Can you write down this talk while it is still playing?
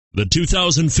The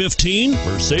 2015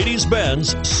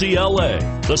 Mercedes-Benz CLA.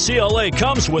 The CLA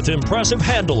comes with impressive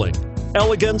handling,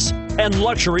 elegance, and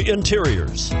luxury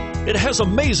interiors. It has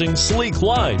amazing sleek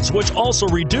lines, which also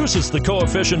reduces the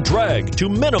coefficient drag to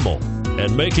minimal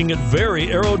and making it very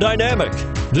aerodynamic.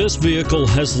 This vehicle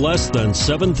has less than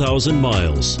 7,000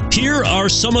 miles. Here are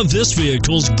some of this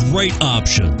vehicle's great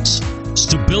options: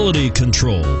 stability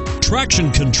control,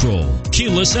 traction control,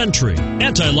 keyless entry,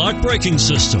 anti-lock braking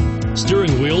system,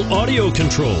 steering wheel audio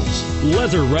controls,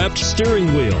 leather-wrapped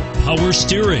steering wheel, power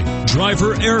steering,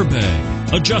 driver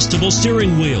airbag, adjustable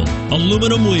steering wheel,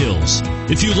 aluminum wheels.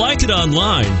 If you like it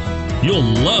online, you'll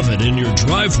love it in your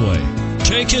driveway.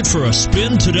 Take it for a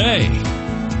spin today.